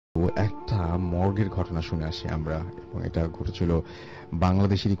একটা মর্গের ঘটনা শুনে আসি আমরা, এবং এটা ঘটেছিল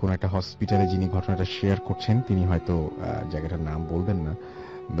বাংলাদেশেরই কোন একটা হসপিটালে। যিনি ঘটনাটা শেয়ার করছেন তিনি হয়তো জায়গাটার নাম বলবেন না,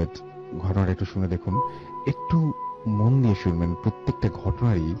 বাট ঘটনাটা একটু শুনে দেখুন, একটু মন দিয়ে শুনবেন। প্রত্যেকটা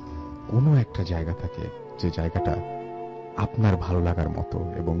ঘটনারই কোনো একটা জায়গা থাকে যে জায়গাটা আপনার ভালো লাগার মতো,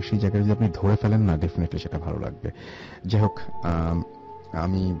 এবং সেই জায়গায় যদি আপনি ধরে ফেলেন না, ডেফিনেটলি সেটা ভালো লাগবে। যাই হোক,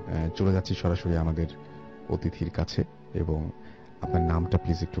 আমি চলে যাচ্ছি সরাসরি আমাদের অতিথির কাছে, এবং আপনার নামটা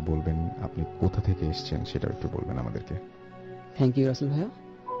প্লিজ একটু বলবেন, আপনি কোথা থেকে এসেছেন সেটা একটু বলবেন আমাদেরকে। থ্যাংক ইউ রাসেল ভাইয়া।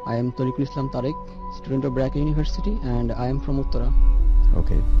 I am Tarikul Islam Tarique, student of BRAC university, and I am from Uttara.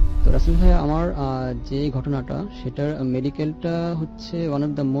 ওকে, তো রাসেল ভাইয়া, আমার যে ঘটনাটা, সেটার মেডিকেলটা হচ্ছে one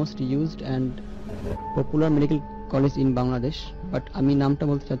of the most used and popular medical college in Bangladesh, but আমি নামটা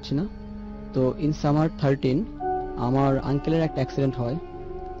বলতে চাচ্ছি না। তো ইন সামার 13 আমার আঙ্কেলের একটা অ্যাক্সিডেন্ট হয়।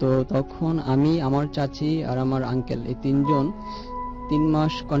 তো তখন আমি, আমার চাচি আর আমার আঙ্কেল, এই 3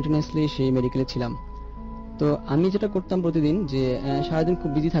 মাস কন্টিনিউয়াসলি সেই মেডিকেলে ছিলাম। তো আমি যেটা করতাম প্রতিদিন, যে সারাদিন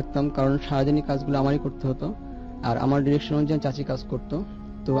খুব বিজি থাকতাম, কারণ সারাদিনই কাজগুলো আমারই করতে হতো, আর আমার ডিরেকশন অনুযায়ী চাচি কাজ করতো।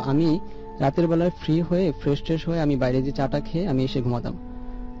 তো আমি রাতের বেলায় ফ্রি হয়ে ফ্রেশ হয়ে আমি বাইরে যে চাটা খেয়ে আমি এসে ঘুমাতাম।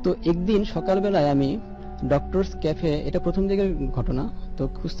 তো একদিন সকালবেলায় আমি ডক্টরস ক্যাফে, এটা প্রথম দিকের ঘটনা, তো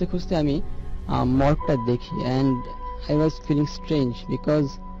খুঁজতে খুঁজতে আমি মর্গটা দেখি, and I was feeling strange, because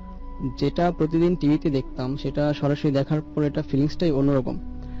যেটা প্রতিদিন টিভিতে দেখতাম সেটা সরাসরি দেখার পর এটা ফিলিংসটাই অন্যরকম,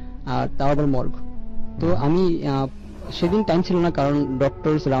 আর তাও আবার মর্গ। তো আমি সেদিন টাইম ছিল না, কারণ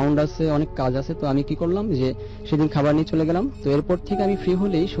ডক্টরস রাউন্ড আছে, অনেক কাজ আছে। তো আমি কি করলাম, যে সেদিন খাবার নিয়ে চলে গেলাম। তো এরপর থেকে আমি ফ্রি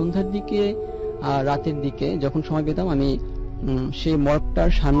হলেই সন্ধ্যার দিকে, রাতের দিকে যখন সময় পেতাম, আমি সেই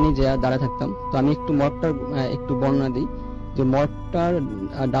মর্গটার সামনে যা দাঁড়ায় থাকতাম। তো আমি একটু মর্গটার একটু বর্ণনা দিই, যে মর্গটার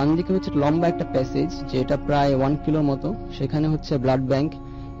ডান দিকে হচ্ছে লম্বা একটা প্যাসেজ, যেটা প্রায় 1 কিলোর মতো। সেখানে হচ্ছে ব্লাড ব্যাংক,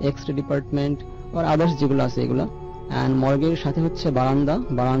 এক্স-রে ডিপার্টমেন্ট আর আদার্স যেগুলো আছে এগুলা, অ্যান্ড মর্গের সাথে হচ্ছে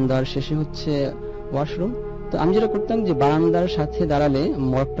বারান্দার শেষে হচ্ছে ওয়াশরুম। তো আমি যেটা করতাম, যে বারান্দার সাথে দাঁড়ালে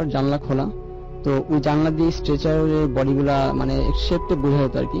মর্গটার জানলা খোলা, তো ওই জানলা দিয়ে স্ট্রেচারের বডিগুলা মানে শেপটা বোঝা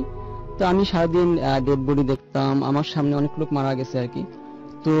যেত আর কি। তো আমি সারাদিন ডেড বডি দেখতাম, আমার সামনে অনেক লোক মারা গেছে আর কি।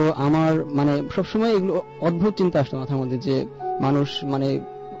 তো আমার মানে সবসময় এগুলো অদ্ভুত চিন্তা আসতো মাথার মধ্যে, যে মানুষ মানে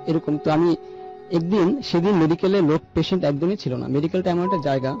এরকম। তো আমি একদিন, সেদিন মেডিকেলে লোক পেশেন্ট একদমই ছিল না। মেডিকেলটা এমন একটা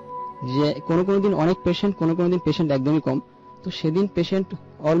জায়গা যে কোনো দিন অনেক পেশেন্ট, কোনো দিন পেশেন্ট একদমই কম। তো সেদিন পেশেন্ট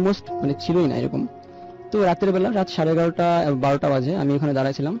অলমোস্ট মানে ছিলই না এরকম। তো রাতের বেলা, রাত 11:30-12টা বাজে, আমি ওখানে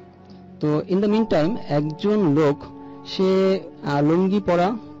দাঁড়াইছিলাম। তো ইন দ্য মিন টাইম একজন লোক, সে লুঙ্গি পরা,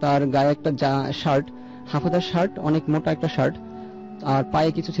 তার গায়ে একটা শার্ট, হাফাদার শার্ট, অনেক মোটা একটা শার্ট, আর পায়ে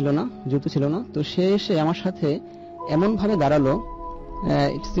কিছু ছিল না, জুতো ছিল না। তো সে এসে আমার সাথে এমন ভাবে দাঁড়ালো,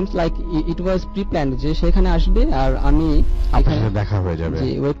 it seems like it was pre planned, যে সেখানে আসবে আর আমি দেখা হয়ে যাবে, জি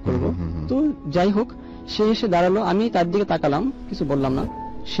ওয়েট করব। তো যাই হোক, সে এসে দাঁড়ালো, আমি তার দিকে তাকালাম, কিছু বললাম না।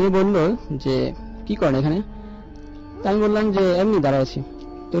 সে বলল যে কি করেন এখানে? আমি বললাম যে এমনি দাঁড়ায় আছি।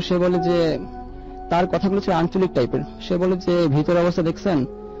 তো সে বলে যে, তার কথাগুলো ছিল আঞ্চলিক টাইপের। সে বলে যে, ভিতর অবস্থা দেখছেন,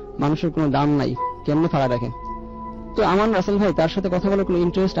 মানুষের কোনো দাম নাই, কেমনে ফাড়া রাখে। তো আমার রাসেল ভাই, তার সাথে কথা বলার কোনো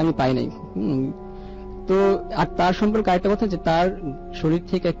ইন্টারেস্ট আমি পাই নাই। তো আর তার সম্পর্কে আরেকটা কথা, যে তার শরীর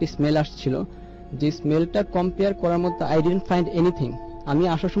থেকে একটা স্মেল আসছিল, যে স্মেলটা কম্পেয়ার করার মতো আই ডিডন্ট ফাইন্ড এনিথিং। আমি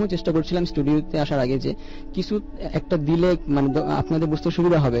আসার সময় চেষ্টা করছিলাম স্টুডিওতে আসার আগে, যে কিছু একটা দিলে মানে আপনাদের বুঝতে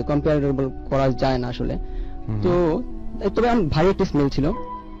সুবিধা হবে, কম্পেয়ারেবল করা যায় না আসলে। তো তবে আমার ভারী একটা স্মেল ছিল।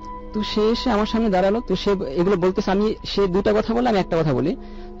 তো সে এসে আমার সামনে দাঁড়ালো। তো সে এগুলো বলতেছে, আমি সে দুটা কথা বলে আমি একটা কথা বলি।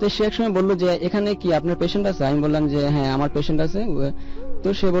 তো সে একসময় বললো যে, এখানে কি আপনার পেশেন্ট আছে? আমি বললাম যে হ্যাঁ, আমার পেশেন্ট আছে। তো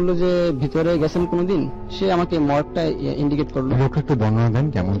সে বললো যে, ভিতরে গেছেন কোনোদিন? সে আমাকে মর্গটা ইন্ডিকেট করলো। লোকটা একটু বর্ণনা দেন,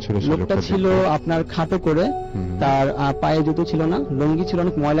 কেমন ছিল? লোকটা ছিল আপনার খাটো করে, তার পায়ে জুতো ছিল না, লুঙ্গি ছিল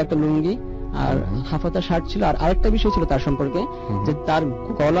অনেক ময়লা একটা লুঙ্গি, আর হাফাতা শার্ট ছিল। আর আরেকটা বিষয় ছিল তার সম্পর্কে, যে তার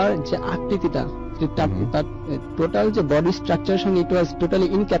গলার যে আকৃতিটা, তার টোটাল যে বডি স্ট্রাকচারের সঙ্গে ইট ওয়াজ টোটালি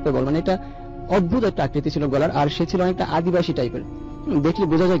ইনক্যাপেবল, মানে এটা অদ্ভুত একটা আকৃতি ছিল গলার। আর সে ছিল অনেকটা আদিবাসী টাইপের, দেখলে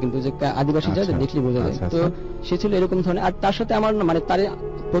বোঝা যায় কিন্তু যে আদিবাসী যা দেখলে বোঝা যায়। তো সে ছিল এরকম ধরনের। আর তার সাথে আমার মানে তার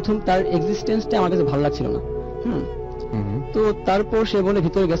প্রথম তার এক্সিস্টেন্সটা আমার কাছে ভালো লাগছিল না। তো তারপর সে বলে,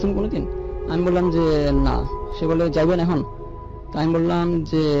 ভিতরে গেছেন কোনোদিন? আমি বললাম যে না। সে বলে, যাইবেন এখন? তো আমি বললাম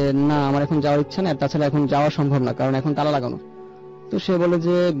যে না, আমার এখন যাওয়ার ইচ্ছা নেই, তাছাড়া এখন যাওয়া সম্ভব না, কারণ এখন তালা লাগানো। তো সে বলে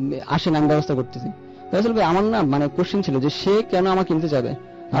যে, আসেন, আমি ব্যবস্থা করতেছি। আসলে আমার না মানে কোশ্চেন ছিল, যে সে কেন আমাকে কিনতে যাবে,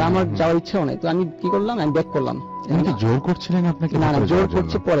 আর আমার যাওয়ার ইচ্ছাও নেই। তো আমি কি করলাম, আমি ব্যাক করলাম। জোর করছিলেন আপনাকে? না, জোর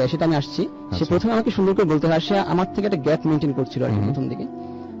করছে পরে, সেটা আমি আসছি। সে প্রথমে আমাকে সুন্দর করে বলতে হয়, সে আমার থেকে একটা গ্যাপ মেনটেন করছিল আর কি প্রথম দিকে।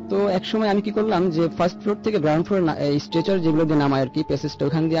 তো এক সময় আমি কি করলাম, যে ফার্স্ট ফ্লোর থেকে গ্রাউন্ড ফ্লোর স্ট্রেচার যেগুলো দিয়ে নামায় আর কি, প্যাসেজটা,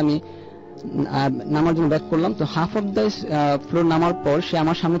 ওখান দিয়ে আমি নামার জন্য ব্যাক করলাম। তো হাফ অফ দ্য ফ্লোর নামার পর সে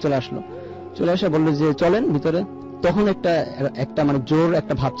আমার সামনে চলে আসলো। চলে এসে বললো যে, চলেন ভিতরে। তো তখন একটা একটা মানে জোর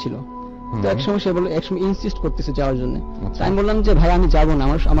একটা ভাব ছিল। তো একসময় সে বলল, একসময় ইনসিস্ট করতেছে যাওয়ার জন্য। আমি বললাম যে ভাই আমি যাবো না,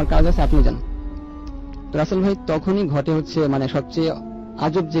 আমার কাজ আছে, আপনি যান। তো রাসেল ভাই তখনই ঘটে হচ্ছে মানে সবচেয়ে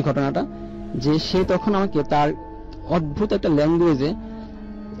আজব যে ঘটনাটা, যে সে তখন আমাকে তার অদ্ভুত একটা ল্যাঙ্গুয়েজে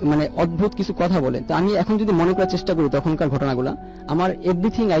মানে অদ্ভুত কিছু কথা বলে। তো আমি এখন যদি মনে করার চেষ্টা করি তখনকার ঘটনাগুলো, আমার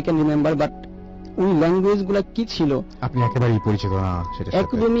everything I can remember, but ওই ল্যাঙ্গুয়েজ গুলা কি ছিল আপনি একেবারেই পরিচিত না সেটা,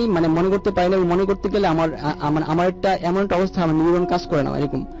 একদমই মানে মনে করতে পারি না। মনে করতে গেলে আমার একটা এমন একটা অবস্থা, আমার নিউরন কাজ করে না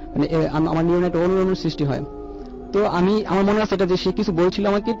এরকম, মানে আমার নিউরন একটা অনুরণের সৃষ্টি হয়। তো আমার মনে আছে এটা যে সে কিছু বলছিল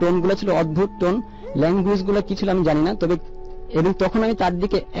আমাকে, টোন গুলা ছিল অদ্ভুত টোন, ল্যাঙ্গুয়েজ গুলা কি ছিল আমি জানি না, তবে এবং তখন আমি তার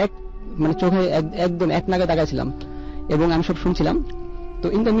দিকে মানে চোখে একদম এক নাগায় তাকাইছিলাম এবং আমি সব শুনছিলাম। তো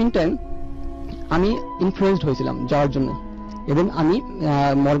ইন দ্য মিন টাইম আমি ইনফ্লুয়েন্সড হয়েছিলাম যাওয়ার জন্য, এবং আমি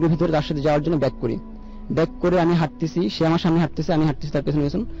মর্গের ভিতরে তার সাথে যাওয়ার জন্য ব্যাক করে আমি হাঁটতেছি, সে আমার সামনে হাঁটতেছে, আমি হাঁটতেছি তার পেছনে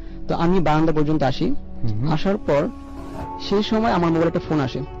পেছন। তো আমি বারান্দা পর্যন্ত আসি। আসার পর সেই সময় আমার মোবাইলে একটা ফোন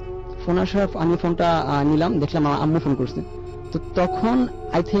আসার আমি ফোনটা নিলাম, দেখলাম আমার আম্মু ফোন করছে। তো তখন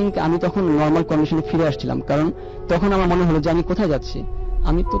আই থিঙ্ক আমি তখন নর্মাল কন্ডিশনে ফিরে আসছিলাম, কারণ তখন আমার মনে হলো যে আমি কোথায় যাচ্ছি,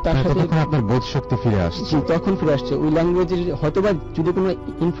 আমি তো তার সাথে আপনার বোধ শক্তি ফিরে আসছে। তখন ফিরে আসছে, ওই ল্যাঙ্গুয়েজের হয়তোবা যদি কোনো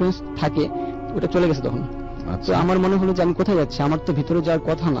ইনফ্লুয়েন্স থাকে ওটা চলে গেছে তখন। তো আমার মনে হলো যে আমি কোথায় যাচ্ছি, আমার তো ভিতরে যাওয়ার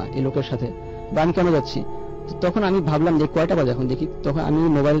কথা না এই লোকের সাথে, বা আমি কেন যাচ্ছি। তো তখন আমি ভাবলাম যে কয়টা বাজে এখন দেখি, তখন আমি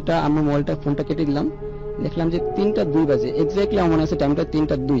ফোনটা কেটে দিলাম, দেখলাম যে 3:02 বাজে এক্স্যাক্টলি। আমার মনে আছে টাইমটা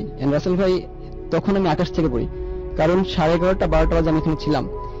 3:02। এন্ড রাসেল ভাই তখন আমি আকাশ থেকে পড়ি, কারণ 11:30 12টা বাজে আমি এখানে ছিলাম,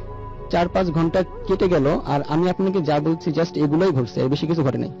 4-5 ঘন্টা কেটে গেল। আর আমি আপনাকে যা বলছি জাস্ট এগুলোই ঘটছে, এর বেশি কিছু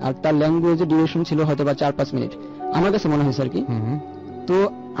ঘটে নাই। আর তার ল্যাঙ্গুয়েজের ডিউরেশন ছিল হয়তো বা 4-5 মিনিট আমার কাছে মনে হয়েছে আর কি। তো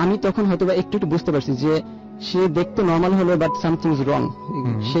আমি তখন হয়তো বা একটু বুঝতে পারছি যে সে দেখতে নর্মাল হলো, বাট সামথিং ইজ রং,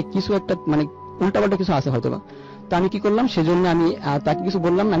 সে কিছু একটা মানে উল্টাপাল্টা কিছু আছে হয়তো বা। তো আমি কি করলাম, সেজন্য আমি তাকে কিছু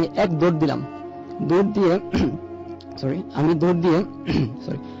বললাম না, আমি দৌড় দিলাম।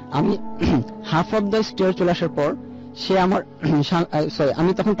 আমি হাফ অফ দ্য স্টেয়ার চলে আসার পর সে আমার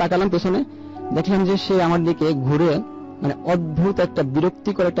আমি তখন তাকালাম পেছনে, দেখলাম যে সে আমার দিকে ঘুরে মানে অদ্ভুত একটা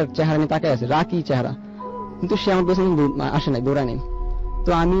বিরক্তিকর একটা চেহারা নিয়ে তাকায় আছে, রাকি চেহারা, কিন্তু সে আমার পেছনে আসে নাই, দৌড়ায় নাই।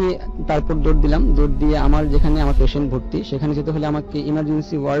 তো আমি তারপর দৌড় দিয়ে আমার যেখানে আমার পেশেন্ট ভর্তি সেখানে যেতে হলে আমাকে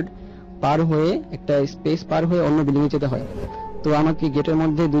ইমার্জেন্সি ওয়ার্ড পার হয়ে একটা স্পেস পার হয়ে অন্য বিল্ডিং এ যেতে হয়। তো আমাকে গেটের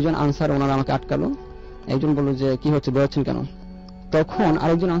মধ্যে দুজন আনসার, ওনারা আমাকে আটকালো। একজন বললো যে কি হচ্ছে, বেরোচ্ছেন কেন? তখন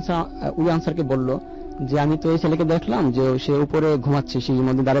আরেকজন ওই আনসারকে বললো যে আমি তো এই ছেলেকে দেখলাম যে সে উপরে ঘুমাচ্ছে, সিঁড়ির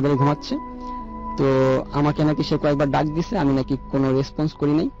মধ্যে দাঁড়িয়ে ঘুমাচ্ছে, তো আমাকে নাকি সে কয়েকবার ডাক দিছে, আমি নাকি কোনো রেসপন্স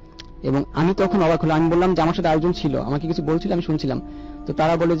করি নাই। এবং আমি তখন অবাক হলাম, আমি বললাম যে আমার সাথে আরেকজন ছিল, আমাকে কিছু বলছিল, আমি শুনছিলাম। তো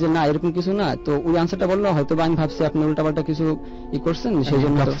তারা বলে যে না এরকম কিছু না। তো ওই আনসারটা বললো হয়তো বা আমি ভাবছি আপনি উল্টাপাল্টা কিছু করছেন, সেই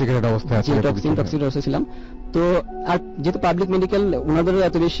জন্য ছিলাম। তো আর যেহেতু পাবলিক মেডিকেল, ওনাদেরও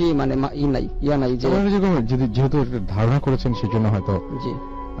এত বেশি মানে ইয়া নাই যে যেহেতু ধারণা করেছেন সেই জন্য হয়তো। জি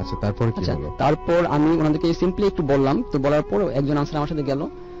আচ্ছা, তারপর আমি ওনাদেরকে সিম্পলি একটু বললাম। তো বলার পর একজন আনসার আমার সাথে গেল।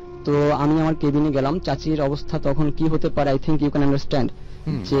 তো আমি আমার কেবিনে গেলাম। চাচির অবস্থা তখন কি হতে পারে I think you can understand,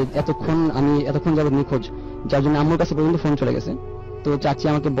 যে এতক্ষণ যাবত নিখোঁজ, যার জন্য আমার কাছে পর্যন্ত ফোন চলে গেছে। তো চাচি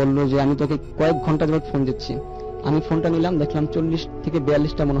আমাকে বললো যে আমি তোকে কয়েক ঘন্টা যাবত ফোন দিচ্ছি। আমি ফোনটা নিলাম, দেখলাম 40 থেকে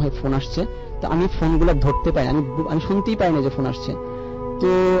 42টা মনে হয় ফোন আসছে। তো আমি ফোনগুলো ধরতে পাই, আমি শুনতেই পাই না যে ফোন আসছে। তো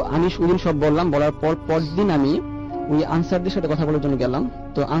আমি ওইদিন সব বললাম, বলার পর পরদিন আমি ওই আনসারদের সাথে কথা বলার জন্য গেলাম।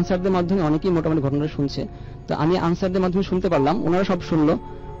 তো আনসারদের মাধ্যমে অনেকেই মোটামুটি ঘটনাটা শুনছে। তো আমি আনসারদের মাধ্যমে শুনতে পারলাম, ওনারা সব শুনলো।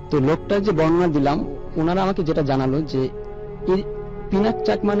 তো লোকটার যে বর্ণনা দিলাম, ওনারা আমাকে যেটা জানালো যে পিনাক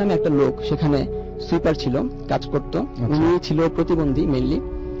চাকমা নামে একটা লোক সেখানে সুইপার ছিল, কাজ করত। উনি ছিল প্রতিবন্ধী মেইনলি।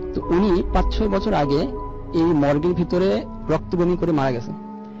 তো উনি 5-6 বছর আগে এই মর্গের ভিতরে রক্তবমি করে মারা গেছে,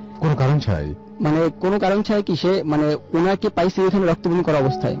 কোনো কারণ ছাড়াই। মানে কোনো কারণ ছাড়াই কি, সে মানে ওনাকে পাইছে এখানে রক্তবমি করা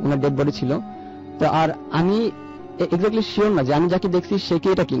অবস্থায়, ওনার ডেড বডি ছিল। তো আর আমি এক্স্যাক্টলি শিওর না যে আমি যাকে দেখছি সে কে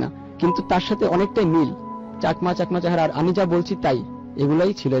এটা কিনা, কিন্তু তার সাথে অনেকটাই মিল, চাকমা চেহারা, আর আমি যা বলছি তাই,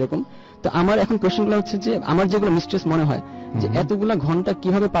 এগুলাই ছিল এরকম। তো আমার এখন কোশ্চেনগুলো হচ্ছে যে আমার যেগুলো মিস্ট্রেস মনে হয় যে এতগুলা ঘন্টা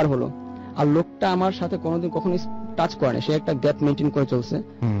কিভাবে পার হলো, আর লোকটা আমার সাথে কখনো টাচ করে না, সে একটা গ্যাপ মেনটেন করে চলছে।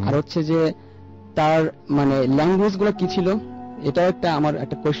 আর হচ্ছে যে তার মানে ল্যাঙ্গুয়েজ গুলো কি ছিল, এটা একটা আমার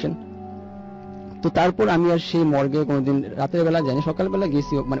একটা কোশ্চেন। তো তারপর আমি আর সেই মর্গে কোনোদিন রাতের বেলা যাইনি, সকালবেলা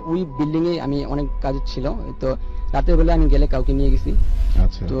গেছি, মানে ওই বিল্ডিং এ আমি অনেক কাজ ছিল, তো রাতের বেলা আমি গেলে কাউকে নিয়ে গেছি।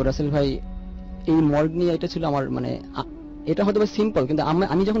 তো রাসেল ভাই এই মর্গ নিয়ে এটা ছিল আমার মানে, এটা হয়তো সিম্পল, কিন্তু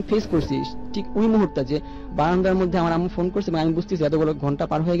আমি যখন ফেস করছি ঠিক ওই মুহূর্তে যে বারান্দার মধ্যে আমার আম্মু ফোন করছে, আমি বুঝতেছি এতগুলো ঘন্টা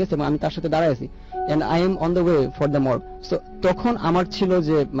পার হয়ে গেছে এবং আমি তার সাথে দাঁড়ায় আছি, and I am on the way for the morgue. So তখন আমার ছিল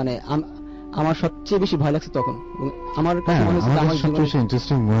যে মানে আমার সবচেয়ে বেশি ভয় লাগছে তখন। আমার কাছে মনে হচ্ছে আমার সবচেয়ে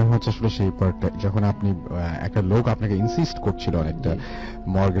ইন্টারেস্টিং মনে হচ্ছে আসলে সেই পার্টটা, যখন আপনি একটা লোক আপনাকে ইনসিস্ট করছিল অনেকটা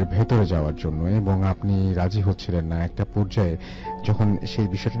মর্গের ভেতরে যাওয়ার জন্য এবং আপনি রাজি হচ্ছিলেন না। একটা পর্যায়ে যখন সেই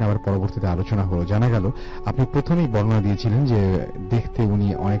বিষয়টা নিয়ে আবার পরবর্তীতে আলোচনা হলো, জানা গেল আপনি প্রথমেই বর্ণনা দিয়েছিলেন যে দেখতে উনি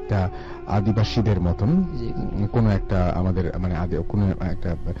অনেকটা আদিবাসীদের মতন, কোনো একটা আমাদের মানে কোনো একটা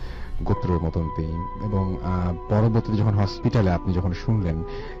গোত্রের মতন তিনি, এবং পরবর্তীতে যখন হসপিটালে আপনি যখন শুনলেন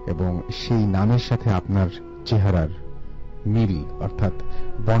এবং সেই নামের সাথে আপনার চেহারার মিল, অর্থাৎ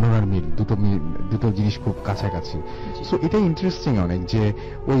বর্ণনার মিল, দুটো জিনিস খুব কাছাকাছি। সো এটাই ইন্টারেস্টিং অনেক, যে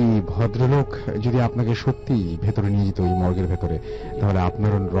ওই ভদ্রলোক যদি আপনাকে সত্যি ভেতরে নিয়ে যেত ওই মর্গের ভেতরে, তাহলে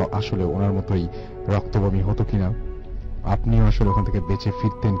আপনার আসলে ওনার মতোই রক্তবমি হতো কিনা, আপনিও আসলে ওখান থেকে বেঁচে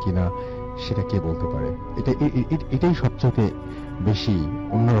ফিরতেন কিনা, সেটা কে বলতে পারে। এটাই সবচেয়ে বেশি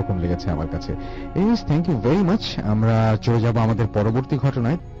অন্যরকম লেগেছে আমার কাছে। Anyways, thank you very much. আমরা চলে যাব আমাদের পরবর্তী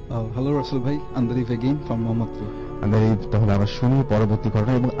ঘটনায়। হ্যালো রাসেল ভাই, আন্দারিফ এগেইন ফ্রম মোহাম্মদপুর। আন্দারিফ, তাহলে আমরা শুনি পরবর্তী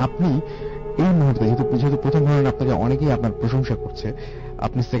ঘটনা। এবং আপনি এই মুহূর্তে যেহেতু প্রথম ঘটনা আপনাকে অনেকেই আপনার প্রশংসা করছে,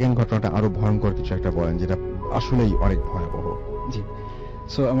 আপনি সেকেন্ড ঘটনাটা আরো ভয়ঙ্কর কিছু একটা বলেন, যেটা আসলেই অনেক ভয়াবহ। জি,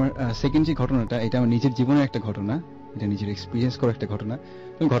 সো আমার সেকেন্ড যে ঘটনাটা, এটা আমার নিজের জীবনের একটা ঘটনা, এটা নিজের এক্সপিরিয়েন্স করা একটা ঘটনা।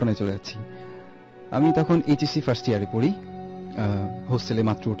 আমি ঘটনায় চলে যাচ্ছি। আমি তখন এইচএসসি ফার্স্ট ইয়ারে পড়ি, হোস্টেলে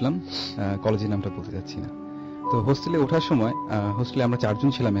মাত্র উঠলাম, কলেজের নামটা বলতে যাচ্ছি না। তো হোস্টেলে ওঠার সময়, হোস্টেলে আমরা 4 জন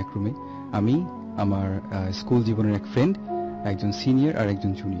ছিলাম এক রুমে, আমি, আমার স্কুল জীবনের এক ফ্রেন্ড, একজন সিনিয়র আর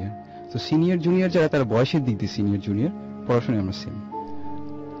একজন জুনিয়র। তো সিনিয়র জুনিয়র যারা, তারা বয়সের দিক দিয়ে সিনিয়র জুনিয়র, পড়াশোনায় আমরা সেম।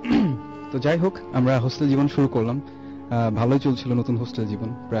 তো যাই হোক, আমরা হোস্টেল জীবন শুরু করলাম, ভালোই চলছিল নতুন হোস্টেল জীবন,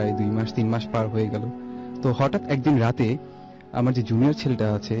 প্রায় 2-3 মাস পার হয়ে গেল। তো হঠাৎ একদিন রাতে আমার যে জুনিয়র ছেলেটা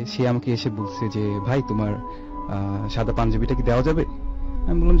আছে, সে আমাকে এসে বলছে যে, ভাই তোমার সাদা পাঞ্জাবিটা কি দেওয়া যাবে?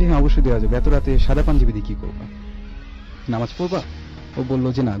 আমি বললাম যে হ্যাঁ, অবশ্যই দেওয়া যাবে। এত রাতে সাদা পাঞ্জাবি দিয়ে কি করবা, নামাজ পড়বা? ও বললো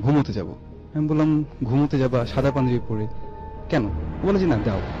যে না, ঘুমোতে যাব। আমি বললাম ঘুমোতে যাবা সাদা পাঞ্জাবি পরে কেন? ও বলে যে না,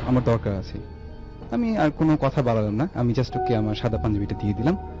 দাও, আমার দরকার আছে। আমি আর কোনো কথা বাড়ালাম না, আমি জাস্ট ওকে আমার সাদা পাঞ্জাবিটা দিয়ে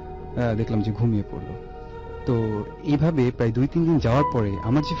দিলাম। দেখলাম যে ঘুমিয়ে পড়লো। তো এইভাবে প্রায় 2-3 দিন যাওয়ার পরে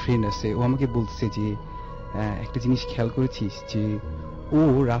আমার যে ফ্রেন্ড আছে, ও আমাকে বলছে যে একটা জিনিস খেয়াল করেছিস যে ও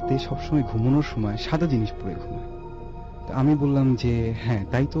রাতে সবসময় ঘুমানোর সময় সাদা জিনিস পরে ঘুমায়। তো আমি বললাম যে হ্যাঁ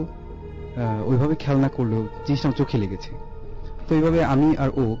তাই তো, ওইভাবে খেয়াল না করলেও জিনিসটা আমার চোখে লেগেছে। তো এইভাবে আমি আর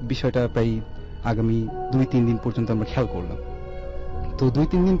ও বিষয়টা প্রায় আগামী 2-3 দিন পর্যন্ত আমরা খেয়াল করলাম। তো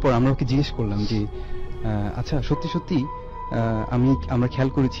 2-3 দিন পর আমরা ওকে জিজ্ঞেস করলাম যে আচ্ছা সত্যি সত্যি আমরা খেয়াল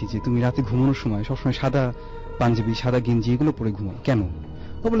করেছি যে তুমি রাতে ঘুমানোর সময় সবসময় সাদা পাঞ্জাবি, সাদা গেঞ্জি এগুলো পরে ঘুমাও কেন?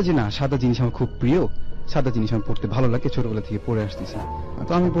 ও বলে যে না, সাদা জিনিস আমার খুব প্রিয়, সাদা জিনিস আমার পড়তে ভালো লাগে, ছোটবেলা থেকে পরে আসতেছি।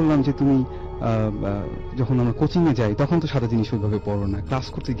 তো আমি বললাম যে তুমি যখন আমরা কোচিং এ যাই তখন তো সাদা জিনিস ওইভাবে পড়ো না, ক্লাস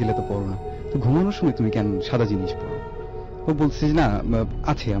করতে গেলে তো পড়ো না, তো ঘুমানোর সময় তুমি কেন সাদা জিনিস পড়ো? ও বলছে যে না,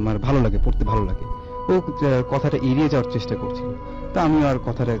 আছে, আমার ভালো লাগে, পড়তে ভালো লাগে। ও কথাটা এড়িয়ে যাওয়ার চেষ্টা করছিল। তা আমি আর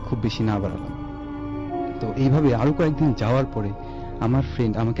কথাটা খুব বেশি না বাড়ালাম। তো এইভাবে আরো কয়েকদিন যাওয়ার পরে আমার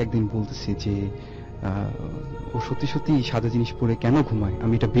ফ্রেন্ড আমাকে একদিন বলতেছে যে ও সত্যি সত্যি সাদা জিনিস পরে কেন ঘুমায়,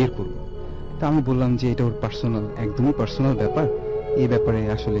 আমি এটা বের করবো। তা আমি বললাম যে এটা ওর পার্সোনাল, একদমই পার্সোনাল ব্যাপার, এই ব্যাপারে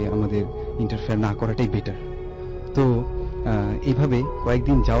আসলে আমাদের ইন্টারফেয়ার না করাটাই বেটার। তো এইভাবে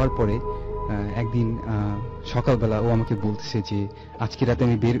কয়েকদিন যাওয়ার পরে একদিন সকালবেলা ও আমাকে বলতেছে যে আজকে রাতে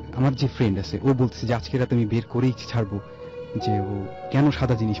আমি আমার যে ফ্রেন্ড আছে ও বলতেছে যে আজকে রাতে আমি বের করেই ছাড়বো যে ও কেন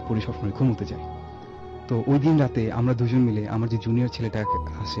সাদা জিনিস পরে সবসময় ঘুমোতে যায়। তো ওই দিন রাতে আমরা দুজন মিলে, আমার যে জুনিয়র ছেলেটা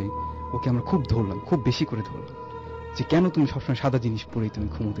আছে ওকে আমরা খুব ধরলাম, খুব বেশি করে ধরলাম যে কেন তুমি সবসময় সাদা জিনিস পরেই তুমি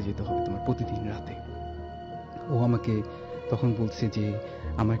ঘুমোতে যেতে হবে তোমার প্রতিদিন রাতে। ও আমাকে তখন বলছে যে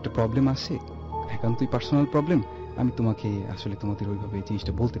আমার একটা প্রবলেম আছে, একান্তই পার্সোনাল প্রবলেম, আমি তোমাকে আসলে তোমাদের ওইভাবে এই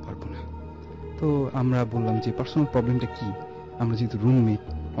জিনিসটা বলতে পারবো না। তো আমরা বললাম যে পার্সোনাল প্রবলেমটা কি, আমরা যেহেতু রুমমেট,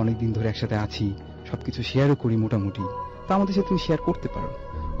 অনেকদিন ধরে একসাথে আছি, সবকিছু শেয়ারও করি মোটামুটি, তো আমাদের সাথে তুমি শেয়ার করতে পারো।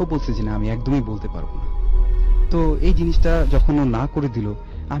 ও বলছে যে না, আমি একদমই বলতে পারবো না। তো এই জিনিসটা যখন ও না করে দিল,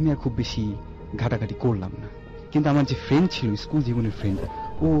 আমি আর খুব বেশি ঘাটাঘাটি করলাম না। কিন্তু আমার যে ফ্রেন্ড ছিল, স্কুল জীবনের ফ্রেন্ড,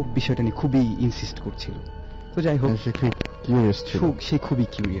 ও বিষয়টা নিয়ে খুবই ইনসিস্ট করছিল। তো যাই হোক, সে খুবই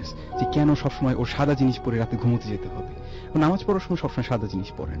কিউরিয়াস যে কেন সবসময় ওর সাদা জিনিস পরে রাতে ঘুমোতে যেতে হবে। ও নামাজ পড়ার সময় সবসময় সাদা জিনিস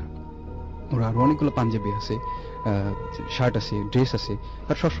পরে না, ওর আরো অনেকগুলো পাঞ্জাবি আছে, শার্ট আছে, ড্রেস আছে,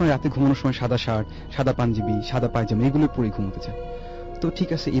 আর সবসময় রাতে ঘুমানোর সময় সাদা শার্ট, সাদা পাঞ্জাবি, সাদা পায়জামা এগুলো পরে ঘুমোতে চায়। তো ঠিক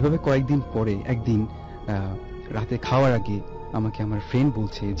আছে, এভাবে কয়েকদিন পরে একদিন রাতে খাওয়ার আগে আমাকে আমার ফ্রেন্ড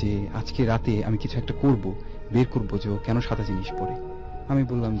বলছে যে আজকে রাতে আমি কিছু একটা করব, বের করবো যে ও কেন সাদা জিনিস পরে। আমি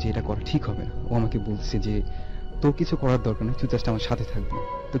বললাম যে এটা করা ঠিক হবে না। ও আমাকে বলছে যে তোর কিছু করার দরকার নেই, তুই জাস্ট আমার সাথে থাকবি।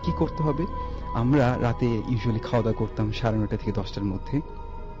 তো কি করতে হবে, আমরা রাতে ইউজুয়ালি খাওয়া দাওয়া করতাম 9:30 থেকে 10টার মধ্যে।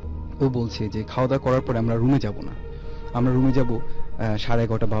 ও বলছে যে খাওয়া দাওয়া করার পরে আমরা রুমে যাব না, আমরা রুমে যাব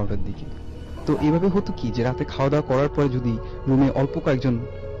 11:30-12টার দিকে। তো এইভাবে হতো কি যে রাতে খাওয়া দাওয়া করার পরে যদি রুমে অল্প কয়েকজন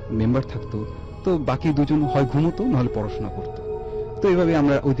মেম্বার থাকতো, তো বাকি দুজন হয় ঘুমোতো নাহলে পড়াশোনা করতো। তো এইভাবে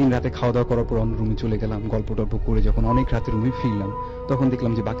আমরা ওই দিন রাতে খাওয়া দাওয়া করার পর অন্য রুমে চলে গেলাম, গল্প টল্প করে যখন অনেক রাতে রুমে ফিরলাম তখন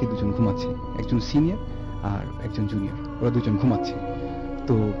দেখলাম যে বাকি দুজন ঘুমাচ্ছে, একজন সিনিয়র আর একজন জুনিয়র, ওরা দুজন ঘুমাচ্ছে।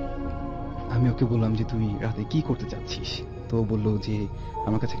 তো আমি ওকে বললাম যে তুই রাতে কি করতে চাচ্ছিস? তো ও বললো যে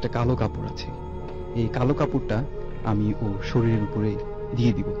আমার কাছে একটা কালো কাপড় আছে, এই কালো কাপড়টা আমি ওর শরীরের উপরে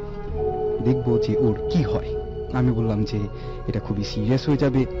দিয়ে দিব, দেখবো যে ওর কি হয়। আমি বললাম যে এটা খুবই সিরিয়াস হয়ে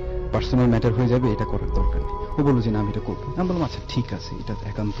যাবে, পার্সোনাল ম্যাটার হয়ে যাবে, এটা করার দরকার নেই। ও বললো যে না আমি এটা করবো। আমি বললাম আচ্ছা ঠিক আছে, এটা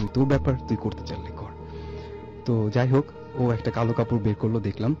একান্তই তোর ব্যাপার, তুই করতে চাইলে কর। তো যাই হোক, ও একটা কালো কাপড় বের করলো,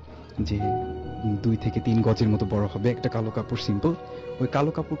 দেখলাম যে 2 থেকে 3 গজের মতো বড় হবে একটা কালো কাপড়, সিম্পল। ওই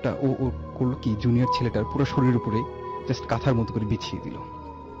কালো কাপড়টা ও করলো কি জুনিয়র ছেলেটার পুরো শরীরের উপরে জাস্ট কাঁথার মতো করে বিছিয়ে দিল।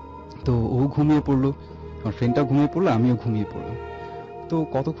 তো ও ঘুমিয়ে পড়লো, আমার ফ্রেন্ডটাও ঘুমিয়ে পড়লো, আমিও ঘুমিয়ে পড়লাম। তো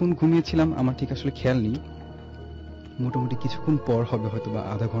কতক্ষণ ঘুমিয়েছিলাম আমার ঠিক আসলে খেয়াল নেই, মোটামুটি কিছুক্ষণ পর হবে হয়তো বা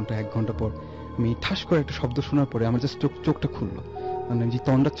আধা ঘন্টা 1 ঘন্টা পর আমি ঠাস করে একটা শব্দ শোনার পরে আমার জাস্ট চোখটা খুললো, মানে যে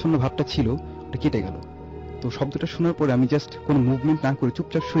তন্ডাচ্ছন্ন ভাবটা ছিল ওটা কেটে গেল। তো শব্দটা শোনার পরে আমি জাস্ট কোনো মুভমেন্ট না করে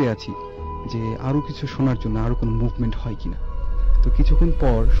চুপচাপ শুয়ে আছি যে আরো কিছু শোনার জন্য আরো কোনো মুভমেন্ট হয় কিনা। তো কিছুক্ষণ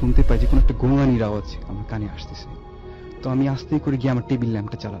পর শুনতে পাই যে কোনো একটা গোঙানির আওয়াজ আমার কানে আসতেছে। তো আমি আস্তে করে গিয়ে আমার টেবিল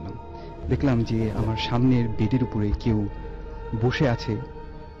ল্যাম্পটা চালালাম, দেখলাম যে আমার সামনের বেডের উপরে কেউ বসে আছে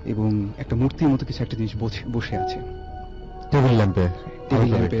এবং একটা মূর্তির মতো কিছু একটা জিনিস বসে আছে টেবিল ল্যাম্পে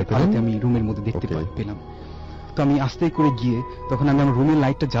আলোতে আমি রুমের মধ্যে দেখতে পেলাম। তো আমি আস্তে করে গিয়ে তখন আমি আমার রুমের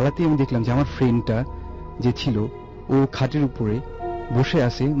লাইটটা জ্বালাতেই আমি দেখলাম যে আমার ফ্রেন্ডটা যে ছিল ও খাটের উপরে বসে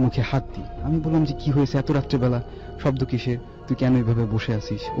আছে মুখে হাত দিয়ে। আমি বললাম যে কি হয়েছে, এত রাত্রেবেলা শব্দ কিসের, তুই কেন এভাবে বসে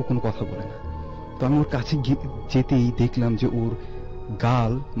আছিস? ও কোনো কথা বলে না। তো আমি ওর কাছে যেতেই দেখলাম যে ওর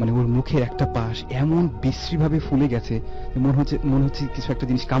গাল, মানে ওর মুখের একটা পাশ এমন বিশ্রী ভাবে ফুলে গেছে মনে হচ্ছে কিছু একটা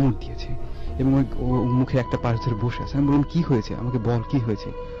জিনিস কামড় দিয়েছে, এবং ও মুখের একটা পাশ ধরে বসে আছে। আমি বললাম কি হয়েছে, আমাকে বল কি হয়েছে।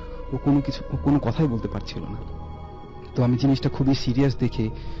 ও কোনো কথাই বলতে পারছিল না। তো আমি জিনিসটা খুবই সিরিয়াস দেখে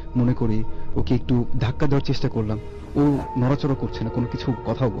মনে করে ওকে একটু ধাক্কা দেওয়ার চেষ্টা করলাম, ও নড়াচড়া করছে না, কোনো কিছু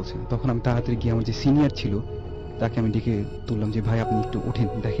কথাও বলছে না। তখন আমি তাড়াতাড়ি গিয়ে আমার যে সিনিয়র ছিল তাকে আমি ডেকে তুললাম যে ভাই আপনি একটু ওঠেন,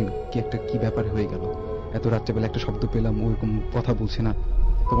 দেখেন কি ব্যাপার হয়ে গেল, এত রাত্রেবেলা একটা শব্দ পেলাম, ও এরকম কথা বলছে না।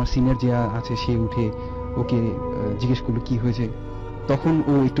 তোমার সিনিয়র যে আছে সে উঠে ওকে জিজ্ঞেস করলো কি হয়েছে। তখন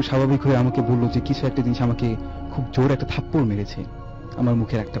ও একটু স্বাভাবিক হয়ে আমাকে বললো যে কিছু একটা জিনিস আমাকে খুব জোর একটা থাপ্পড় মেরেছে আমার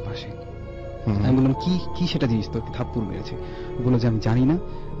মুখের একটা পাশে। আমি বললাম কি সেটা জিনিস তোকে থাপ্পড় মেরেছে? বললো যে আমি জানি না,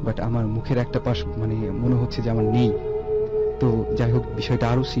 বাট আমার মুখের একটা পাশ মানে মনে হচ্ছে যে আমার নেই। তো যাই হোক, বিষয়টা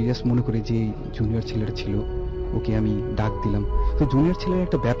আরো সিরিয়াস মনে করে যে জুনিয়র ছেলেটা ছিল ওকে আমি ডাক দিলাম। তো জুনিয়র ছেলের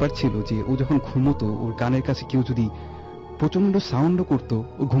একটা ব্যাপার ছিল যে ও যখন ঘুমোতো ওর কানের কাছে কেউ যদি প্রচন্ড সাউন্ডও করতো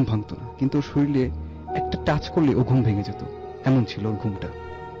ও ঘুম ভাঙতো না, কিন্তু ওর শরীরে একটা টাচ করলে ও ঘুম ভেঙে যেত, এমন ছিল ওর ঘুমটা।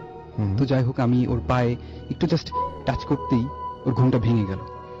 তো যাই হোক, আমি ওর পায়ে একটু জাস্ট টাচ করতেই ওর ঘুমটা ভেঙে গেল।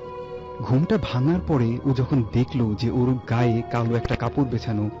 ঘুমটা ভাঙার পরে ও যখন দেখলো যে ওর গায়ে কালো একটা কাপড়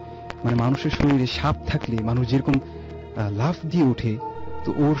বেছানো, মানে মানুষের শরীরে সাপ থাকলে মানুষ যেরকম লাফ দিয়ে ওঠে, তো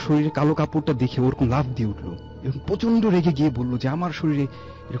ওর শরীরে কালো কাপড়টা দেখে ওরকম লাফ দিয়ে উঠলো এবং প্রচন্ড রেগে গিয়ে বললো যে আমার শরীরে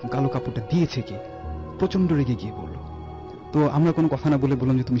এরকম কালো কাপড়টা দিয়েছে কে, প্রচন্ড রেগে গিয়ে বললো। তো আমরা কোনো কথা না বলে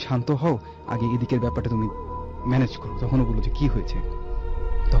বললাম যে তুমি শান্ত হও, আগে এদিকের ব্যাপারটা তুমি ম্যানেজ করো। তখন ও বললো যে কি হয়েছে।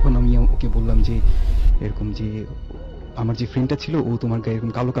 তখন আমি ওকে বললাম যে এরকম যে আমার যে ফ্রেন্ডটা ছিল ও তোমার গায়ে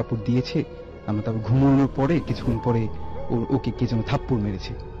এরকম কালো কাপড় দিয়েছে, আমরা তারপর ঘুমানোর পরে কিছুক্ষণ পরে ওকে কে যেন থাপ্পড়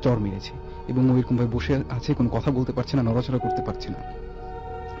মেরেছে, চর মেরেছে, এবং ও এরকম ভাবে বসে আছে, কোনো কথা বলতে পারছে না, নড়াচড়া করতে পারছে না।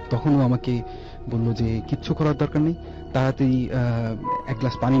 তখন ও আমাকে বললো যে কিচ্ছু করার দরকার নেই, তাড়াতাড়ি 1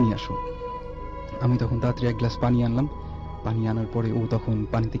 গ্লাস পানি নিয়ে আসো। আমি তখন তাড়াতাড়ি 1 গ্লাস পানি আনলাম। পানি আনার পরে ও তখন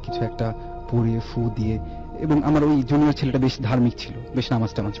পানিতে কিছু একটা পরে ফু দিয়ে, এবং আমার ওই জুনিয়র ছেলেটা বেশ ধার্মিক ছিল, বেশ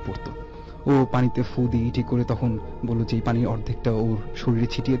নামাজ টামাজ পড়তো, ও পানিতে ফু দিয়ে ঠিক করে তখন বললো যে এই পানির অর্ধেকটা ওর শরীরে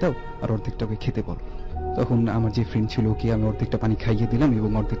ছিটিয়ে দাও আর অর্ধেকটা ওকে খেতে বলো। তখন আমার যে ফ্রেন্ড ছিল ওকে আমি অর্ধেকটা পানি খাইয়ে দিলাম এবং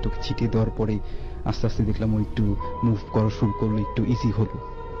অর্ধেকটা ওকে ছিটিয়ে দেওয়ার পরে আস্তে আস্তে দেখলাম ও একটু মুভ করা শুরু করলো, একটু ইজি হলো।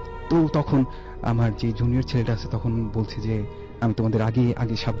 তো তখন আমার যে জুনিয়র ছেলেটা আছে তখন বলছে যে আমি তোমাদের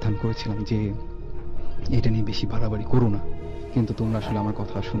আগে সাবধান করেছিলাম যে এটা নিয়ে বেশি বাড়াবাড়ি করো না, কিন্তু তোমরা আসলে আমার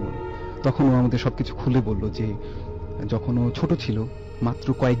কথা শুনো না। তখন ও আমাদের সবকিছু খুলে বললো যে যখন ও ছোট ছিল, মাত্র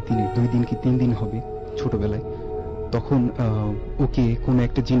কয়েকদিনের 2 দিন কি 3 দিন হবে ছোটবেলায়, তখন ওকে কোনো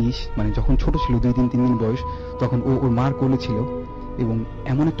একটা জিনিস, মানে যখন ছোট ছিল 2 দিন 3 দিন বয়স, তখন ওর মার কোলে ছিল এবং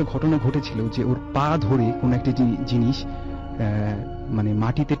এমন একটা ঘটনা ঘটেছিল যে ওর পা ধরে কোনো একটা জিনিস মানে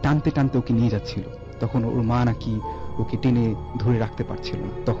মাটিতে টানতে টানতে ওকে নিয়ে যাচ্ছিল। তখন ওর মা নাকি ওকে টেনে ধরে রাখতে পারছিল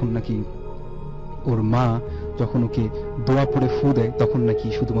না, তখন নাকি ওর মা যখন ওকে দোয়া পড়ে ফু দেয় তখন নাকি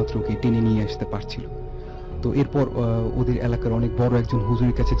শুধুমাত্র ওকে টেনে নিয়ে আসতে পারছিল। তো এরপর ওদের এলাকার অনেক বড় একজন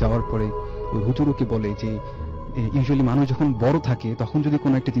হুজুরের কাছে যাওয়ার পরে ওই হুজুর ওকে বলে যে ইউজুয়ালি মানুষ যখন বড় থাকে তখন যদি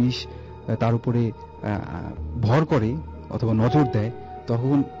কোনো একটা জিনিস তার উপরে ভর করে অথবা নজর দেয়,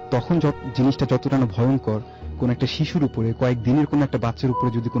 তখন জিনিসটা যতটা না ভয়ঙ্কর, কোন একটা শিশুর উপরে, কয়েকদিনের কোন একটা বাচ্চার উপরে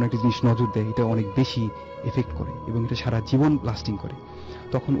যদি কোনো একটা জিনিস নজর দেয়, এটা অনেক বেশি এফেক্ট করে এবং এটা সারা জীবন লাস্টিং করে।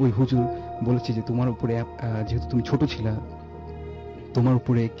 তখন ওই হুজুর বলেছে যে তোমার উপরে, যেহেতু তুমি ছোট ছিলা, তোমার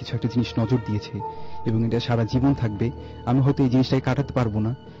উপরে কিছু একটা জিনিস নজর দিয়েছে এবং এটা সারা জীবন থাকবে। আমি হয়তো এই জিনিসটাকে কাটাতে পারবো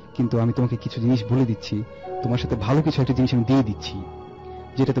না, কিন্তু আমি তোমাকে কিছু জিনিস বলে দিচ্ছি, তোমার সাথে ভালো কিছু একটা জিনিস আমি দিয়ে দিচ্ছি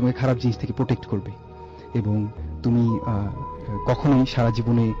যেটা তোমাকে খারাপ জিনিস থেকে প্রোটেক্ট করবে। এবং তুমি কখনোই সারা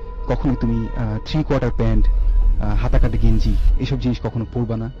জীবনে কখনোই তুমি 3/4 প্যান্ট, হাতাকাটা গেঞ্জি এসব জিনিস কখনো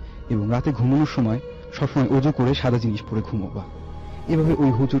পরবা না, এবং রাতে ঘুমানোর সময় সবসময় অজু করে সাদা জিনিস পরে ঘুমোবা। এভাবে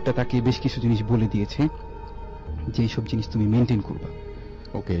ওই হুজুরটা তাকে বেশ কিছু জিনিস বলে দিয়েছে যে এইসব জিনিস তুমি মেনটেন করবা।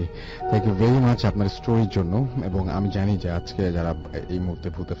 ওকে, থ্যাংক ইউ ভেরি মাচ আপনার স্টোরির জন্য। এবং আমি জানি যে আজকে যারা এই মুহূর্তে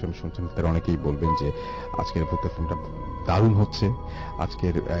ভূত এফএম শুনছেন তারা অনেকেই বলবেন যে আজকের ভূত এফএমটা দারুণ হচ্ছে,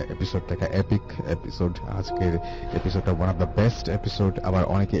 আজকের এপিসোডটা একটা এপিক এপিসোড, আজকের এপিসোডটা one of the best episode. আবার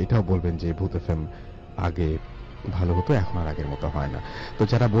অনেকে এটাও বলবেন যে ভূত এফএম আগে ভালো হতো, এখন আর আগের মতো হয় না। তো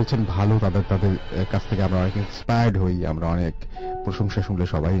যারা বলছেন ভালো, তাদের কাছ থেকে আমরা অনেক ইন্সপায়ার্ড হই, আমরা অনেক প্রশংসা শুনলে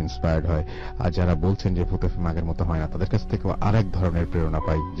সবাই ইন্সপায়ার্ড হয়। আর যারা বলছেন যে ভূত এফএম আগের মতো হয় না, তাদের কাছ থেকেও আরেক ধরনের প্রেরণা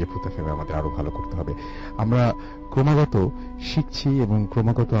পাই যে ভূত এফএম আমাদের আরো ভালো করতে হবে। আমরা ক্রমাগত শিখছি এবং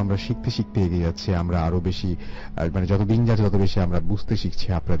ক্রমাগত আমরা শিখতে শিখতে এগিয়ে যাচ্ছি। আমরা আরো বেশি, মানে যত দিন যাচ্ছে তত বেশি আমরা বুঝতে শিখছি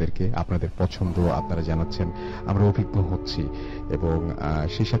আপনাদেরকে, আপনাদের পছন্দ আপনারা জানাচ্ছেন, আমরা অভিজ্ঞ হচ্ছি। এবং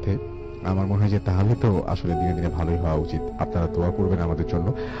সেই সাথে আমার মনে হয় যে তাহলে তো আসলে দিনে দিনে ভালোই হওয়া উচিত। আপনারা দোয়া করবেন আমাদের জন্য।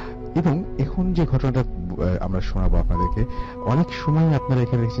 এবং এখন যে ঘটনাটা আমরা শোনাবো আপনাদেরকে, অনেক সময় আপনারা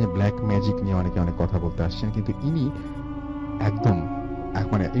এখানে দেখছেন ব্ল্যাক ম্যাজিক নিয়ে অনেকে অনেক কথা বলতে আসছেন, কিন্তু ইনি একদম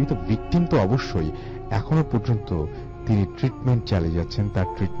মানে ইনি তো ভিকটিম তো অবশ্যই, এখনো পর্যন্ত তিনি ট্রিটমেন্ট চালিয়ে যাচ্ছেন, তার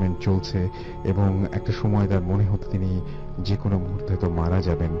ট্রিটমেন্ট চলছে। এবং একটা সময় তার মনে হতো তিনি যে কোনো মুহূর্তে তো মারা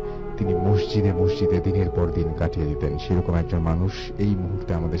যাবেন, তিনি মসজিদে মসজিদে দিনের পর দিন কাটিয়ে দিতেন। সেরকম একজন মানুষ এই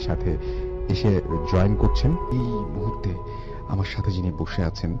মুহূর্তে আমাদের সাথে এসে জয়েন করছেন। এই মুহূর্তে আমার সাথে যিনি বসে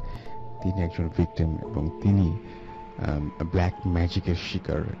আছেন তিনি একজন ভিকটিম এবং তিনি ব্ল্যাক ম্যাজিকের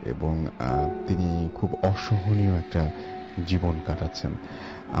শিকার, এবং তিনি খুব অসহনীয় একটা জীবন কাটাচ্ছেন।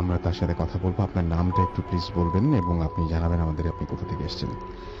 আমরা তার সাথে কথা বলবো। আপনার নামটা একটু প্লিজ বলবেন এবং আপনি জানাবেন আমাদের আপনি কোথা থেকে এসেছেন।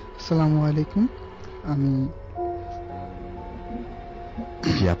 আসসালামু আলাইকুম।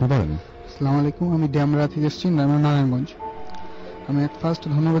 জি, আপনি বলেন। আসসালামু আলাইকুম, আমি ড্যামরা থেকে এসেছি, নারায়ণগঞ্জ। আমি ফার্স্ট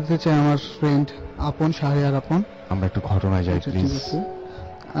ধন্যবাদ দিতে চাই আমার ফ্রেন্ড আপন, শাহরিয়ার আপন। আমরা একটু ঘটনায় যাই প্লিজ।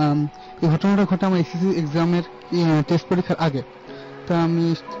 এই ঘটনাটা ঘটে আমার এসএসসি এক্সামের টেস্ট পরীক্ষার আগে। তো আমি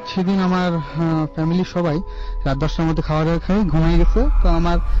সেদিন আমার ফ্যামিলির সবাই রাত 10টার মধ্যে খাওয়া দাওয়া খাই, ঘুমিয়ে গেছে। তো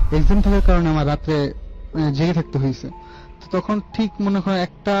আমার এক্সাম থাকার কারণে আমার রাত্রে জেগে থাকতে হয়েছে। তো তখন ঠিক মনে হয়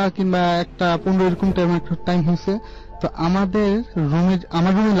 1টা কিংবা 1:15 এরকম টাইম হয়েছে। তো আমার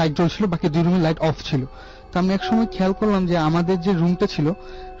রুমে লাইট জ্বলছিল, বাকি 2 রুমের লাইট অফ ছিল। তো আমি এক সময় খেয়াল করলাম যে আমাদের যে রুমটা ছিল,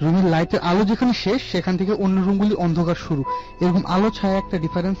 রুমের লাইটের আলো যেখানে শেষ সেখান থেকে অন্য রুমগুলি অন্ধকার শুরু। এরকম আলো ছায়া একটা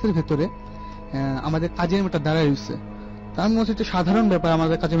ডিফারেন্সের ভেতরে আমাদের কাজের মেয়েটা দাঁড়ায় রয়েছে। তা আমি বলছি একটা সাধারণ ব্যাপার,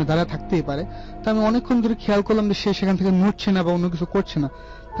 আমাদের কাজের মেয়ে দাঁড়ায় থাকতেই পারে। তো আমি অনেকক্ষণ ধরে খেয়াল করলাম যে সে সেখান থেকে নড়ছে না বা অন্য কিছু করছে না।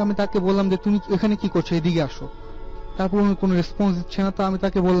 তো আমি তাকে বললাম যে তুমি এখানে কি করছো, এদিকে আসো। তারপর উনি কোনো রেসপন্স দিচ্ছে না। তো আমি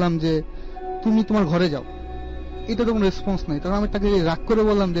তাকে বললাম যে তুমি তোমার ঘরে যাও। এটা তো কোনো রেসপন্স নাই। তখন আমি তাকে রাগ করে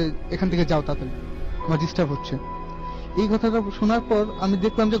বললাম যে এখান থেকে যাও তাড়াতাড়ি, আমার ডিস্টার্ব হচ্ছে। এই কথাটা শোনার পর আমি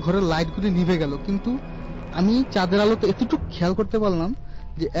দেখলাম যে ঘরের লাইটগুলি নিভে গেল, কিন্তু আমি চাঁদের আলোতে এতটুকু খেয়াল করতে পারলাম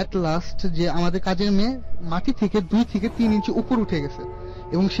যে এট লাস্ট যে আমাদের কাজের মেয়ে মাটি থেকে 2 থেকে 3 ইঞ্চি উপর উঠে গেছে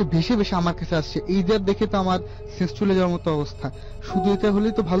এবং সে ভেসে ভেসে আমার কাছে আসছে। এই যে দেখে তো আমার সেন্স চলে যাওয়ার মতো অবস্থা। শুধু এটা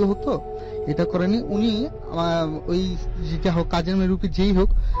হলেই তো ভালো হতো, এটা করেনি উনি। ওই যেটা হোক কাজের মেয়ে রূপী যেই হোক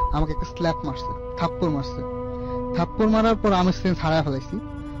আমাকে একটা স্ল্যাপ মারছে, থাপ্পড় মারছে। থাপ্পড় মারার পর আমি সেন্স হারায় ফেলাইছি।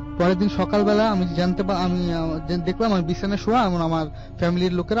 পরের দিন সকালবেলা আমি দেখলাম আমি বিছানায় শোয়া, এমন আমার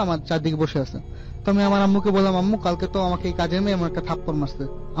ফ্যামিলির লোকেরা আমার চারদিকে বসে আছে। তো আমি আমার আম্মুকে বললাম, আম্মু কালকে তো আমাকে এই কাজের মেয়ে এমন একটা থাপ্পড় মারছে।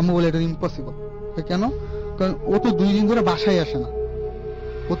 আম্মু বলে এটা ইম্পসিবল। কেন? কারণ ও তো 2 দিন ধরে বাসায় আসে না,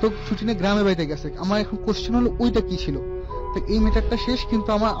 ও তো ছুটি নিয়ে গ্রামে বাড়িতে গেছে। আমার এখন কোশ্চেন হলো ওইটা কি ছিল। তো এই ম্যাটারটা শেষ, কিন্তু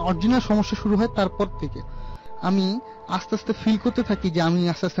আমার অরিজিনাল সমস্যা শুরু হয় তারপর থেকে। আমি আস্তে আস্তে ফিল করতে থাকি যে আমি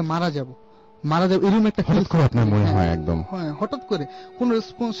আস্তে আস্তে মারা যাব এরকম একটা ফিল করে। আপনার মনে হয় একদম হঠাৎ করে কোন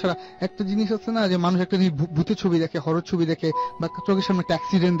রেসপন্স ছাড়া। একটা জিনিস আছে না যে মানুষ একটা ভূতের ছবি দেখে, হরর ছবি দেখে, বা চোখের সামনে একটা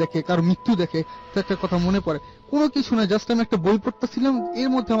অ্যাক্সিডেন্ট দেখে, কারো মৃত্যু দেখে, তো একটা কথা মনে পড়ে। কোনো কিছু না, জাস্ট আমি একটা বই পড়তেছিলাম, এর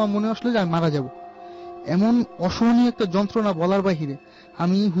মধ্যে আমার মনে আসলো যে আমি মারা যাব। এমন অসহনীয় একটা যন্ত্রণা বলার বাহিরে।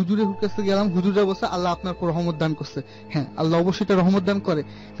 আমি হুজুরের কাছে গেলাম, হুজুরা বলছে আল্লাহ আপনার উপর রহমত দান করছে। হ্যাঁ, আল্লাহ অবশ্যই এটা রহমত দান করে,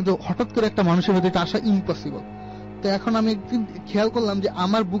 কিন্তু হঠাৎ করে একটা মানুষের মধ্যে এটা আসা ইম্পসিবল। তো তো এখন আমি একদিন খেয়াল করলাম যে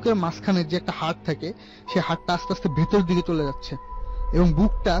আমার বুকের মাঝখানে যে একটা হাড় থাকে সেই হাড়টা আস্তে আস্তে ভেতর দিকে চলে যাচ্ছে এবং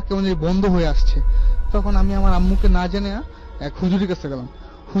বুকটা কেমন বন্ধ হয়ে আসছে। তখন আমি আমার আম্মুকে না জেনে এক হুজুরের কাছে গেলাম।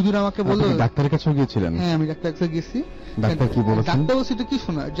 হুজুর আমাকে বলল, ডাক্তারের কাছে গিয়েছিলেন? হ্যাঁ, আমি ডাক্তারের কাছে গেছি। ডাক্তার কি বলেছেন? ডাক্তার বলছে এটা কিছু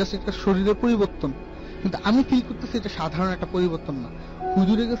না, জাস্ট একটা শরীরের পরিবর্তন, কিন্তু আমি ফিল করতেছি এটা সাধারণ একটা পরিবর্তন না।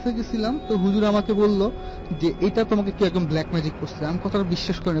 হুজুরের কাছে গেছিলাম, তো হুজুর আমাকে বলল যে এটা তোমাকে কি একদম ব্ল্যাক ম্যাজিক করছে। আমি কথাটা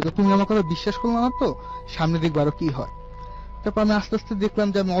বিশ্বাস করি না, তুমি আমার কথা বিশ্বাস করলো না, তো সামনে দেখবো আরো কি হয়। তারপর আমি আস্তে আস্তে দেখলাম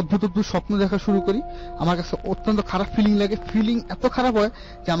যে আমি অদ্ভুত অদ্ভুত স্বপ্ন দেখা শুরু করি। আমার কাছে অত্যন্ত খারাপ ফিলিং লাগে, ফিলিং এত খারাপ হয়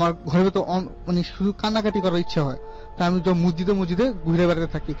যে আমার ঘরের ভেতর মানে শুধু কান্নাকাটি করার ইচ্ছা হয়। তা আমি তো মসজিদে মসজিদে ঘুরে বেড়াতে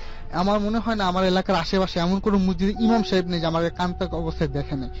থাকি। আমার মনে হয় না আমার এলাকার আশেপাশে এমন কোন মসজিদে ইমাম সাহেব নেই যে আমার কান্না অবস্থায়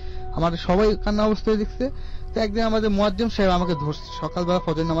দেখে নেই, আমাদের সবাই কান্না অবস্থায় দেখছে। তো একদিন আমাদের মুয়াজ্জিম সাহেব আমাকে ধরছে, সকালবেলা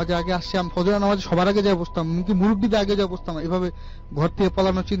ফজর নামাজের আগে আসছে, আমি ফজর নামাজে সবার আগে যাই বসতাম, এমনকি মুরব্বীদের আগে যাই বসতাম, এভাবে ঘর থেকে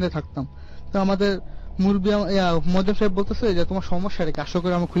পালানোর চিন্তায় থাকতাম। তো আমাদের মুরব্বী মুয়াজ্জিম সাহেব বলতেছে যে তোমার সমস্যা রেখে আসো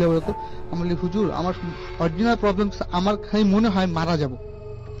করে, আমার খুলে বলতো। আমি বলি হুজুর আমার অরিজিনাল প্রবলেম আমার খালি মনে হয় মারা যাবো।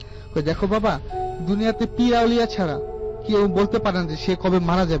 দেখো বাবা, দুনিয়াতে পীর আউলিয়া ছাড়া কেউ বলতে পারেন যে সে কবে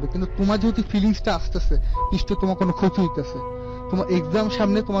মারা যাবে, কিন্তু তোমার যেহেতু ফিলিংসটা আসতেছে নিশ্চয় তোমার কোনো ক্ষতি হইতেছে, তোমার এক্সাম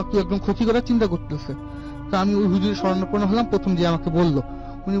সামনে, তোমার কি একদম ক্ষতি করার চিন্তা করতেছে। তো আমি ওই হুজুরের শরণাপন্ন হলাম। প্রথম যে আমাকে বললো,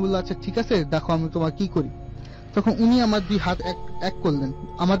 উনি বললো আচ্ছা ঠিক আছে দেখো আমি তোমার কি করি। তখন উনি আমার দুই হাত এক করলেন।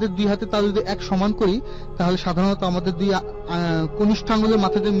 আমাদের দুই হাতে তার যদি এক সমান করি তাহলে সাধারণত আমাদের দুই কনিষ্ঠ আঙ্গুলের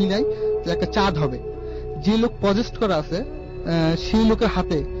মাথাতে মিলাই একটা চাঁদ হবে। যে লোক পজেস্ট করা আছে সেই লোকের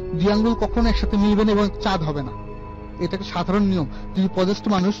হাতে দুই আঙ্গুল কখনো একসাথে মিলবে না এবং চাঁদ হবে না। এটা একটা সাধারণ নিয়ম, যদি পজেস্ট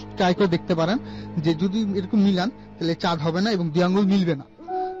মানুষ ট্রাই করে দেখতে পারেন যে যদি এরকম মিলান তাহলে চাঁদ হবে না এবং দুই আঙ্গুল মিলবে না।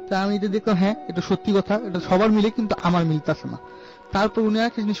 তা আমি এটা দেখলাম হ্যাঁ এটা সত্যি কথা, এটা সবার মিলে কিন্তু আমার মিলতেছে না। তারপর উনি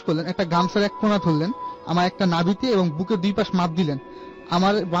একটা জিনিস করলেন, একটা গামছার এক কোণা ধরলেন আমার একটা নাভিতে এবং বুকের দুই পাশ মাপ দিলেন।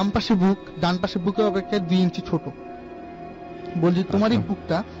 আমার বাম পাশে বুক, ডান পাশে বুকের অপেক্ষায় 2 ইঞ্চি ছোট। বলছি তোমার এই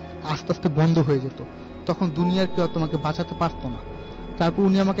বুকটা আস্তে আস্তে বন্ধ হয়ে যেত, তখন দুনিয়ার কেউ তোমাকে বাঁচাতে পারতো না। তারপর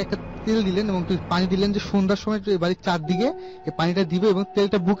উনি আমাকে একটা তেল দিলেন এবং পানি দিলেন যে সন্ধ্যার সময় বাড়ির চারদিকে এই পানিটা দিবে এবং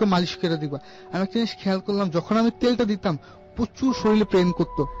তেলটা বুকে মালিশ করে দিবা। আমি একটা জিনিস খেয়াল করলাম, যখন আমি তেলটা দিতাম প্রচুর শরীরে পেন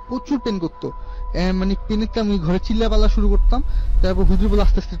করতো, প্রচুর পেন করতো, মানে পেনেতে আমি ঘরে চিল্লাপাল্লা শুরু করতাম। তারপর হুজুর বলে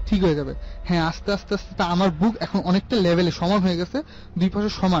আস্তে আস্তে ঠিক হয়ে যাবে। হ্যাঁ আস্তে আস্তে আস্তে আমার বুক এখন অনেকটা লেভেলে সমান হয়ে গেছে, দুই পাশে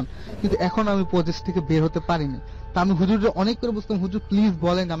সমান, কিন্তু এখন আমি পজেস থেকে বের হতে পারিনি। তা আমি হুজুরকে অনেক করে বলতাম হুজুর প্লিজ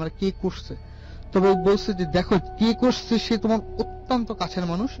বলেন আমার কে করছে। তবে বলছে যে দেখো কে করছে সে তোমার অত্যন্ত কাছের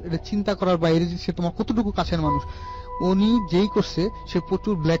মানুষ, এটা চিন্তা করার বাইরে যে সে তোমার কতটুকু কাছের মানুষ। উনি যেই করছে সে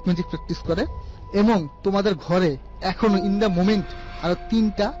প্রচুর ব্ল্যাক ম্যাজিক প্র্যাকটিস করে এবং তোমাদের ঘরে এখনো ইন দ্য মোমেন্ট আরো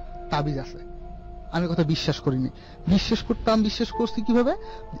 3টা তাবিজ আছে। আমি কথা বিশ্বাস করিনি, বিশ্বাস করছি কিভাবে,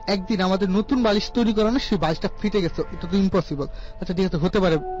 একদিন আমাদের নতুন বালিশ তৈরি করা না, সেই বালিশটা ফিটে গেছে, এটা তো ইম্পসিবল, আচ্ছা ঠিক আছে হতে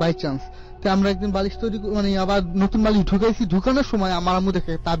পারে বাই চান্স। তো আমরা একদিন বালিশ তৈরি মানে আবার নতুন বালিশ ঢুকাইছি, ঢুকানোর সময় আমার আম্মু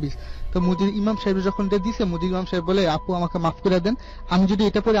দেখে তাবিজ। তো মুজির ইমাম সাহেব যখন এটা দিছে, মুজির ইমাম সাহেব বলে আপু আমাকে মাফ করে দেন, আমি যদি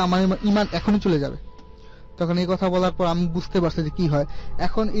এটা পরে আমার ইমান এখনই চলে যাবে। তখন এই কথা বলার পর আমি বুঝতে পারছি যে কি হয়।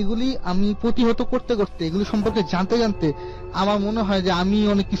 এখন এগুলি আমি প্রতিহত করতে করতে, এগুলি সম্পর্কে জানতে জানতে আমার মনে হয় যে আমি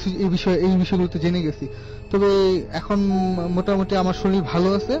অনেক কিছু এই বিষয়গুলোতে জেনে গেছি। তবে এখন মোটামুটি আমার শরীর ভালো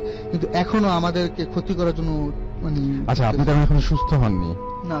আছে, কিন্তু এখনো আমাদেরকে ক্ষতি করার জন্য মানে। আচ্ছা আপনি তার মানে এখন সুস্থ হননি?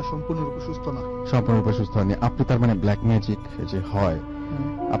 না, সম্পূর্ণরূপে সুস্থ না। সম্পূর্ণরূপে সুস্থ হননি আপনি? তার মানে ব্ল্যাক ম্যাজিক যে হয়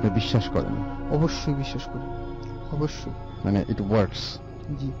আপনি বিশ্বাস করেন? অবশ্যই বিশ্বাস করি, অবশ্যই, মানে ইট ওয়ার্কস।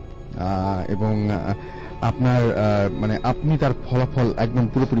 জি। এবং আপনার মানে আপনি তার ফলাফল একদম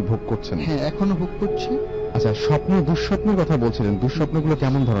পুরোপুরি ভোগ করছেন? হ্যাঁ এখনো ভোগ করছি। আচ্ছা দুঃস্বপ্নের কথা বলছিলেন, দুঃস্বপ্নগুলো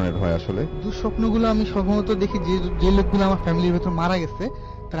কেমন ধরনের হয় আসলে? দুঃস্বপ্নগুলো আমি সাধারণত দেখি যে লোকগুলো আমার ফ্যামিলির ভেতর মারা গেছে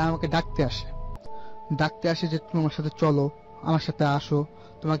তারা আমাকে ডাকতে আসে যে তুমি আমার সাথে চলো, আমার সাথে আসো,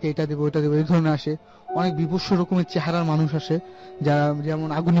 তোমাকে এটা দেবো ওইটা দেবো, এই ধরনের আসে। অনেক বিভৎস রকমের চেহারার মানুষ আসে, যারা যেমন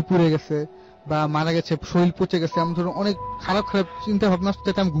আগুনে পুড়ে গেছে বা মারা গেছে, শরীর পচে গেছে, এমন ধরনের অনেক খারাপ খারাপ চিন্তা ভাবনা,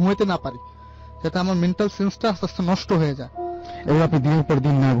 যাতে আমি ঘুমাইতে না পারি, যাতে আমার মেন্টাল সেন্সটা আস্তে আস্তে নষ্ট হয়ে যায়। এবং আপনি দিনের পর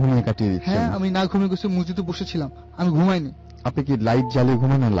দিন না ঘুমিয়ে কাটিয়ে দিচ্ছেন? হ্যাঁ আমি না ঘুমিয়ে গেছি, মসজিদে বসেছিলাম, আমি ঘুমাইনি। আপনি কি লাইট জ্বালিয়ে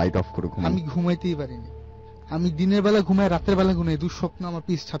ঘুমান না লাইট অফ করে ঘুমান? আমি ঘুমাইতেই পারিনি, আমি দিনের বেলা ঘুমাই, রাতের বেলা ঘুমাই, দুঃস্বপ্ন আমার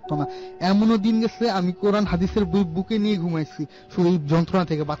পিছ ছাড়তো না। এমনও দিন গেছে আমি কোরআন হাদিসের বই বুকে নিয়ে ঘুমাইছি শুধু এই যন্ত্রণা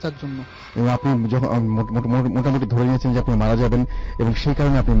থেকে বাঁচার জন্য। এবং আপনি যখন মোটামুটি ধরে নিয়েছেন যে আপনি মারা যাবেন এবং সেই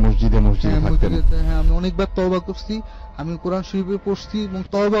কারণে আপনি মসজিদে থাকতেন? হ্যাঁ আমি অনেকবার তওবা করছি, আমি কোরআন শরীফে পড়ছি এবং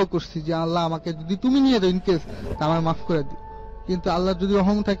তওবাও করছি যে আল্লাহ আমাকে যদি তুমি নিয়ে যাও ইনকেস আমার মাফ করে দিও। কিন্তু আল্লাহ যদি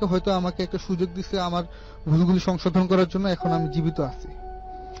রহম থাকে হয়তো আমাকে একটা সুযোগ দিচ্ছে আমার ভুলগুলি সংশোধন করার জন্য, এখন আমি জীবিত আছি।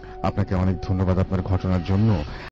 আপনাকে অনেক ধন্যবাদ আপনার ঘটনার জন্য।